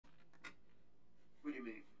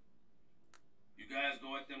guys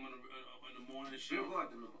go at them on the morning show? We don't go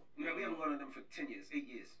at them no more. We haven't gone at them for 10 years, 8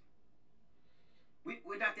 years.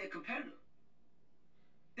 We're not their competitor.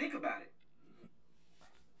 Think about it.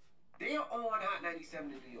 They are on Hot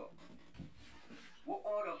 97 in New York. We're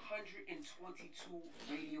on 122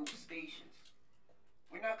 radio stations.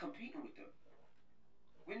 We're not competing with them.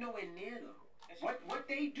 We're nowhere near them. What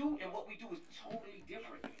they do and what we do is totally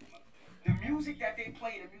different. The music that they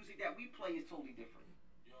play and the music that we play is totally different.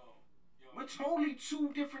 We're totally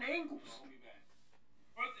two different angles.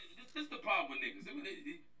 This is the problem with niggas.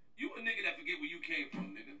 You a nigga that forget where you came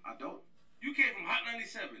from, nigga. I don't. You came from Hot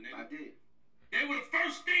 97, nigga. I did. They were the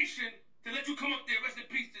first station to let you come up there. Rest in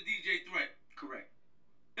peace to DJ Threat. Correct.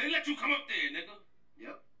 They let you come up there, nigga.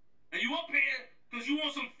 Yep. And you up here because you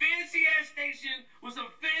want some fancy ass station with some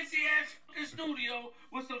fancy ass fucking studio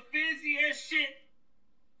with some fancy ass shit,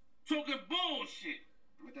 talking bullshit.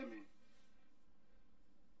 What that mean?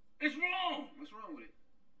 It's wrong. What's wrong with it?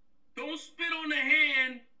 Don't spit on the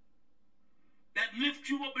hand that lifted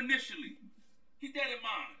you up initially. Keep that in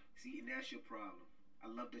mind. See, and that's your problem. I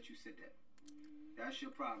love that you said that. That's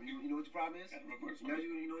your problem. You know what the problem is? You know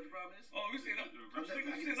what the problem is? Oh, we sit up. I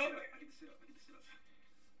get to sit up.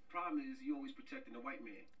 Problem is, you always protecting the white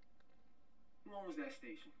man. Who owns that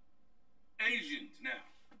station? Asians now.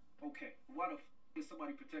 Okay. Why the is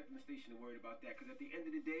somebody protecting the station and worried about that? Because at the end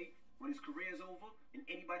of the day, when his career's over, and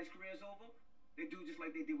anybody's career's over, they do just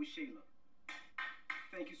like they did with Shayla.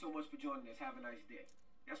 Thank you so much for joining us. Have a nice day.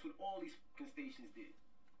 That's what all these fucking stations did.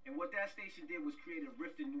 And what that station did was create a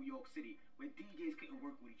rift in New York City where DJs couldn't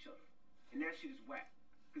work with each other. And that shit is whack.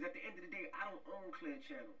 Because at the end of the day, I don't own Clear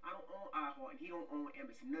Channel. I don't own iHeart, and he don't own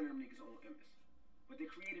MS. And none of them niggas own MS. But they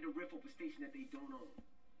created a rift over a station that they don't own.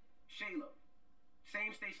 Shayla,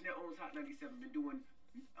 same station that owns Hot 97, been doing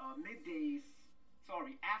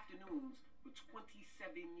afternoons for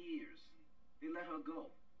 27 years. They let her go.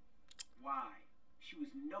 Why? She was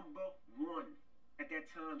number one at that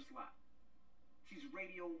time slot. She's a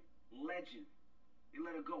radio legend. They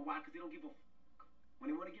let her go. Why? Because they don't give a fuck. When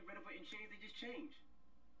they want to get rid of her and change, they just change.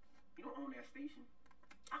 You don't own that station.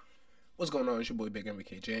 What's going on? It's your boy Big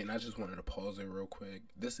MBK Jay, and I just wanted to pause it real quick.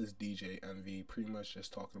 This is DJ MV, pretty much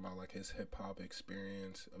just talking about like his hip hop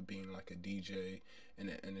experience of being like a DJ in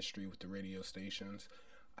the industry with the radio stations.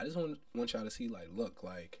 I just want y'all to see, like, look,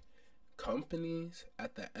 like, companies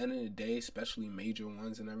at the end of the day, especially major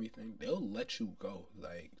ones and everything, they'll let you go.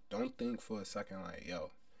 Like, don't think for a second like,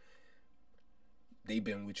 yo, they've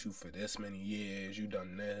been with you for this many years, you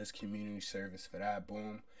done this, community service for that,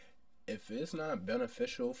 boom. If it's not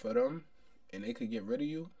beneficial for them and they could get rid of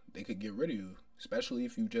you, they could get rid of you, especially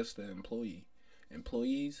if you just an employee.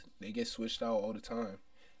 Employees, they get switched out all the time.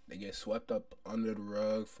 They get swept up under the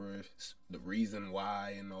rug for the reason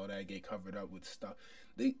why and all that, get covered up with stuff.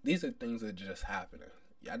 These are things that just happening.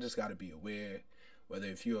 Y'all just got to be aware, whether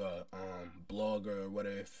if you're a blogger or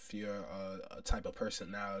whether if you're a type of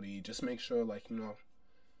personality, just make sure, like, you know,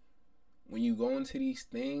 when you go into these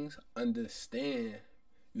things, understand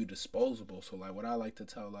you're disposable. So, like, what I like to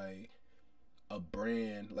tell, like, a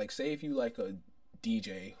brand, like, say if you like a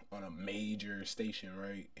DJ on a major station,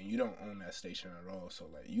 right, and you don't own that station at all, so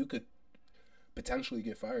like you could potentially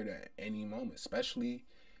get fired at any moment, especially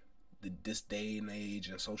this day and age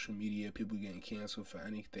and social media, people getting canceled for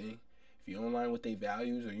anything. If you don't align with their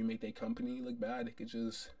values or you make their company look bad, it could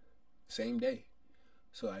just same day.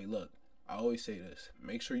 So like, look, I always say this,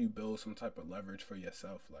 make sure you build some type of leverage for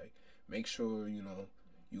yourself. Like, make sure, you know,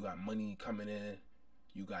 you got money coming in.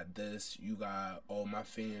 You got this, you got, oh, my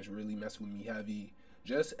fans really mess with me heavy.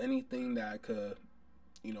 Just anything that could,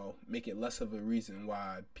 you know, make it less of a reason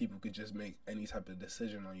why people could just make any type of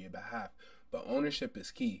decision on your behalf. But ownership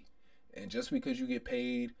is key. And just because you get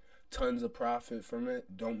paid tons of profit from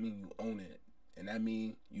it, don't mean you own it. And that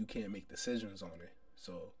means you can't make decisions on it.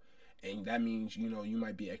 So, and that means, you know, you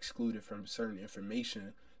might be excluded from certain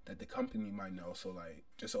information that the company might know. So, like,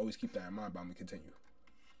 just always keep that in mind, but I'm going to continue.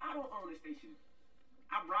 I don't own a station.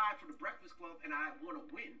 I ride for the Breakfast Club and I want to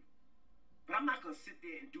win. But I'm not going to sit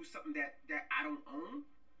there and do something that I don't own.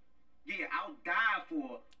 Yeah, I'll die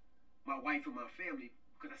for my wife and my family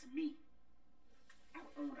because that's me. I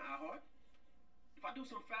don't own iHeart. If I do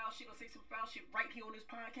some foul shit or say some foul shit right here on this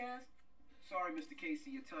podcast, sorry, Mr.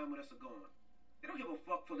 Casey, your time with us are gone. They don't give a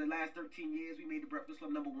fuck. For the last 13 years, we made the Breakfast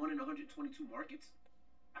Club #1 in 122 markets.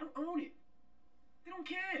 I don't own it. They don't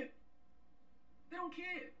care. They don't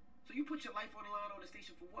care. So you put your life on the line on the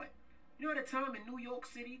station for what? You know, at a time in New York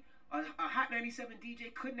City, a Hot 97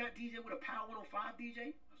 DJ could not DJ with a Power 105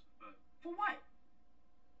 DJ? For what?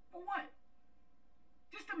 For what?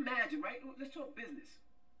 Just imagine, right? Let's talk business.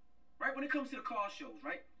 Right? When it comes to the car shows,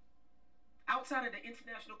 right? Outside of the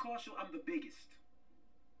international car show, I'm the biggest.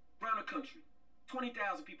 Around the country. 20,000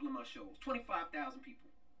 people in my shows. 25,000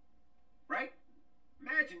 people. Right?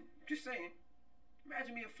 Imagine, just saying,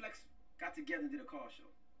 imagine me and Flex got together and did a car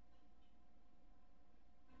show.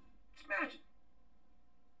 Just imagine.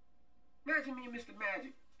 Imagine me and Mr.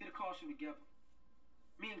 Magic did a car show together.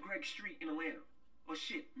 Me and Greg Street in Atlanta. Or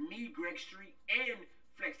shit, me, Greg Street, and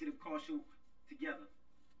Flex did a car show together.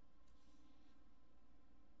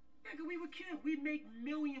 Nigga, we would kill. We'd make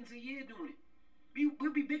millions a year doing it.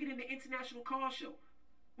 We'll be bigger than the international car show.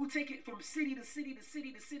 We'll take it from city to city to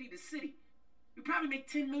city to city to city. We probably make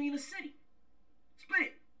 10 million a city. Split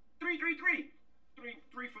it. 3, 3, 3.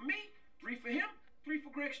 3 for me, 3 for him, 3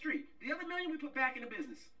 for Greg Street. The other million we put back in the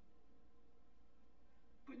business.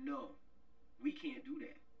 But no, we can't do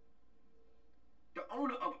that. The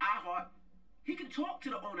owner of iHeart, he can talk to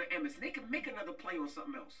the owner of Emerson. They can make another play on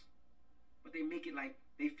something else. But they make it like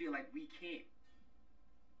they feel like we can't.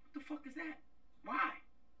 What the fuck is that? Why?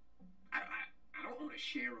 I don't own a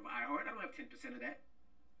share of iHeart. I don't have 10% of that.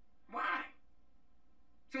 Why?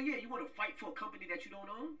 So yeah, you want to fight for a company that you don't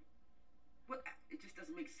own? What? It just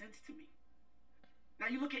doesn't make sense to me. Now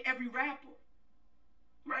you look at every rapper,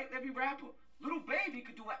 right? Every rapper. Little Baby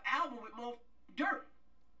could do an album with more dirt.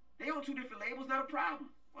 They own 2 different labels, not a problem.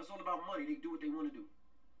 Well, it's all about money. They can do what they want to do.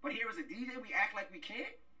 But here as a DJ, we act like we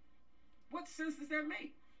can't? What sense does that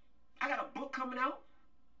make? I got a book coming out,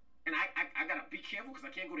 and I got to be careful because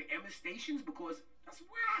I can't go to Emma stations because that's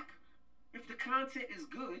whack. If the content is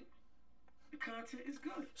good, the content is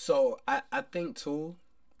good. So I think, too,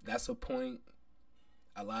 that's a point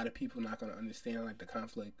a lot of people not going to understand, like the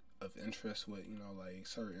conflict of interest with, you know, like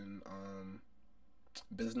certain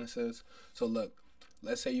businesses. So look,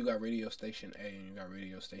 let's say you got radio station A and you got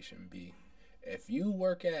radio station B. If you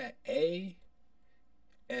work at A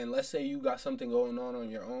and let's say you got something going on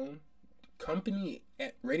your own, company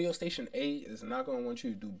at radio station A is not going to want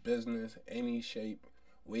you to do business any shape,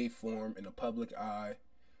 way, form in the public eye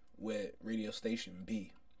with radio station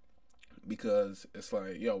B. Because it's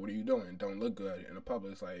like, yo, what are you doing? Don't look good in the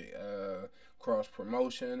public. It's like cross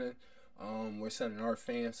promotion, and we're sending our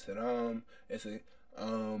fans to them. It's a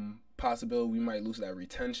possibility we might lose that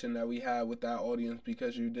retention that we had with that audience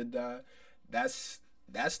because you did that. That's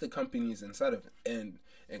the company's incentive, and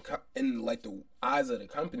in like the eyes of the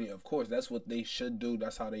company, of course, that's what they should do.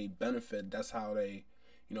 That's how they benefit. That's how they,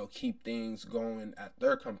 you know, keep things going at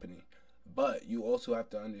their company. But you also have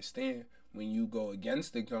to understand, when you go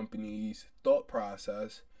against the company's thought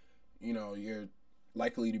process, you know, you're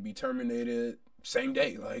likely to be terminated same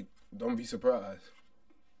day. Like, don't be surprised.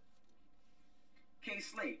 K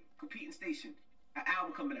Slate, competing station, an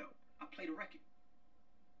album coming out. I played a record.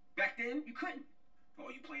 Back then, you couldn't. Oh,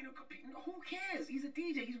 you playing a competing? Who cares? He's a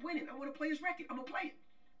DJ. He's winning. I want to play his record. I'm going to play it.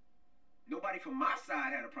 Nobody from my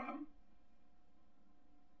side had a problem.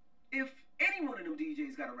 If any one of them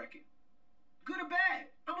DJs got a record, good or bad,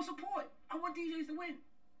 I'm going to support. I want DJs to win.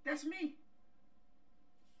 That's me.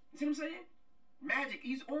 You see what I'm saying? Magic,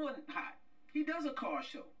 he's on hot. He does a car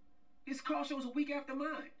show. His car show is a week after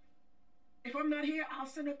mine. If I'm not here, I'll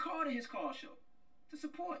send a car to his car show to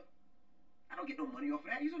support. I don't get no money off of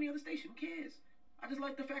that. He's on the other station. Who cares? I just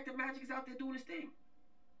like the fact that Magic is out there doing his thing.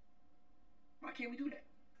 Why can't we do that?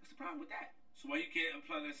 What's the problem with that? So why you can't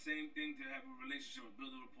apply that same thing to have a relationship with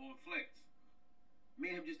build a rapport with Flex?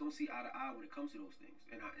 Me and him just don't see eye to eye when it comes to those things,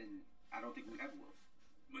 and I don't think we ever will.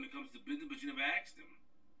 When it comes to business, but you never asked him.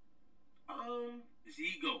 It's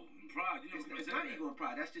ego and pride. You know, it's not ego and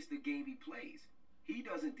pride. That's just the game he plays. He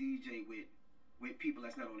doesn't DJ with people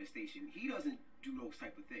that's not on his station. He doesn't do those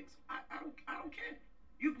type of things. I don't care.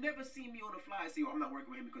 You've never seen me on the fly say, "Oh, I'm not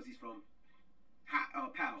working with him because he's from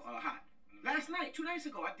Hot." Last night, 2 nights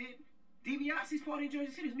ago, I did DiBiase's party in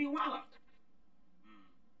Jersey City. It was me and Walla.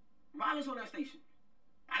 Walla's on that station.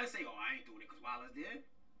 I didn't say, "Oh, I ain't doing it because Walla's there."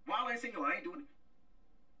 Walla ain't say, "Yo, I ain't doing it."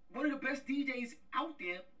 One of the best DJs out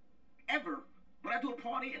there ever. When I do a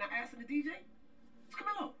party and I ask him to DJ, it's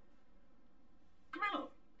Camilo. Camilo.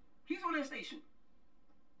 He's on that station.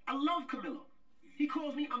 I love Camilo. He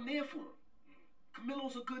calls me, I'm there for him.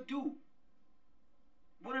 Camilo's a good dude.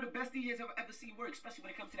 One of the best DJs I've ever seen work, especially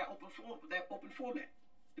when it comes to that open format.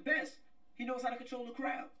 The best. He knows how to control the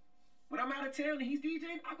crowd. When I'm out of town and he's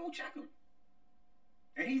DJing, I go check him.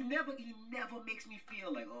 And he never makes me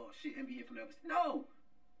feel like, oh shit, Envy here from the other. No.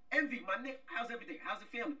 Envy, my nigga, how's everything? How's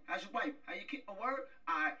the family? How's your wife? How your kid? A word?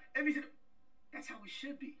 Envy. That's how we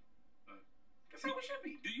should be. That's how we should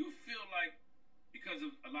be. Do you feel like, because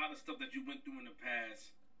of a lot of stuff that you went through in the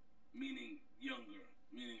past, meaning younger,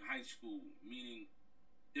 meaning high school, meaning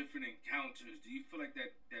different encounters, do you feel like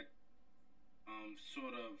that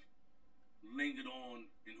sort of it on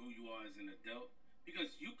in who you are as an adult,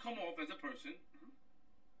 because you come off as a person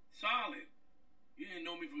solid. You didn't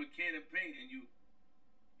know me from a can of paint, and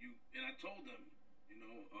and I told them,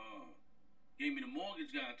 gave me the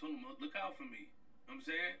mortgage guy. I told him, look out for me. You know what I'm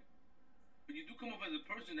saying? But you do come off as a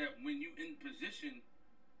person that when you in position,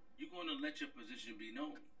 you're going to let your position be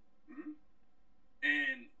known.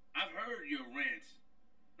 And I've heard your rants.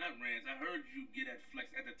 Not rants. I heard you get at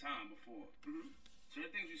flex at the time before.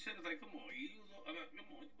 Certain things you said is like, come on, he was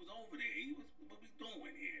over there. What we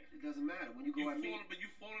doing here? It doesn't matter when you go at me. But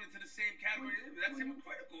you falling into the same category. That's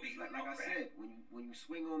hypocritical. Like I said, when you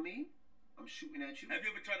swing on me, I'm shooting at you. Have you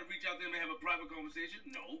ever tried to reach out to him and have a private conversation?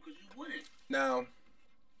 No, because you wouldn't. Now,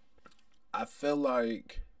 I feel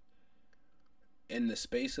like in the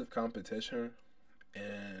space of competition,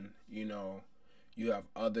 and you have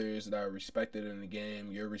others that are respected in the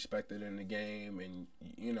game, you're respected in the game, and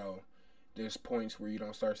there's points where you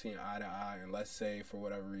don't start seeing eye to eye, and let's say for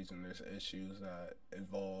whatever reason there's issues that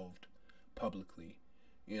involved publicly,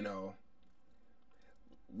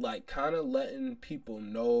 like kind of letting people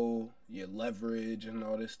know your leverage and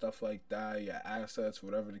all this stuff like that, your assets,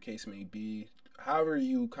 whatever the case may be, however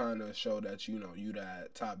you kind of show that you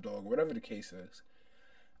that top dog, whatever the case is.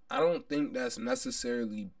 I don't think that's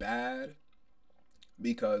necessarily bad,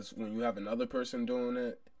 because when you have another person doing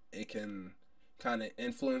it, it can kind of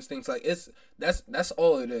influence things. Like that's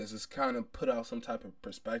all it is. It's kind of put out some type of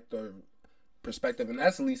perspective, and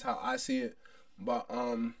that's at least how I see it. But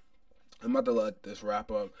I'm about to let this wrap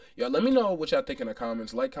up. Y'all, let me know what y'all think in the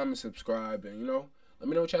comments. Like, comment, subscribe, and let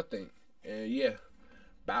me know what y'all think. And yeah,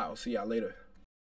 bow. See y'all later.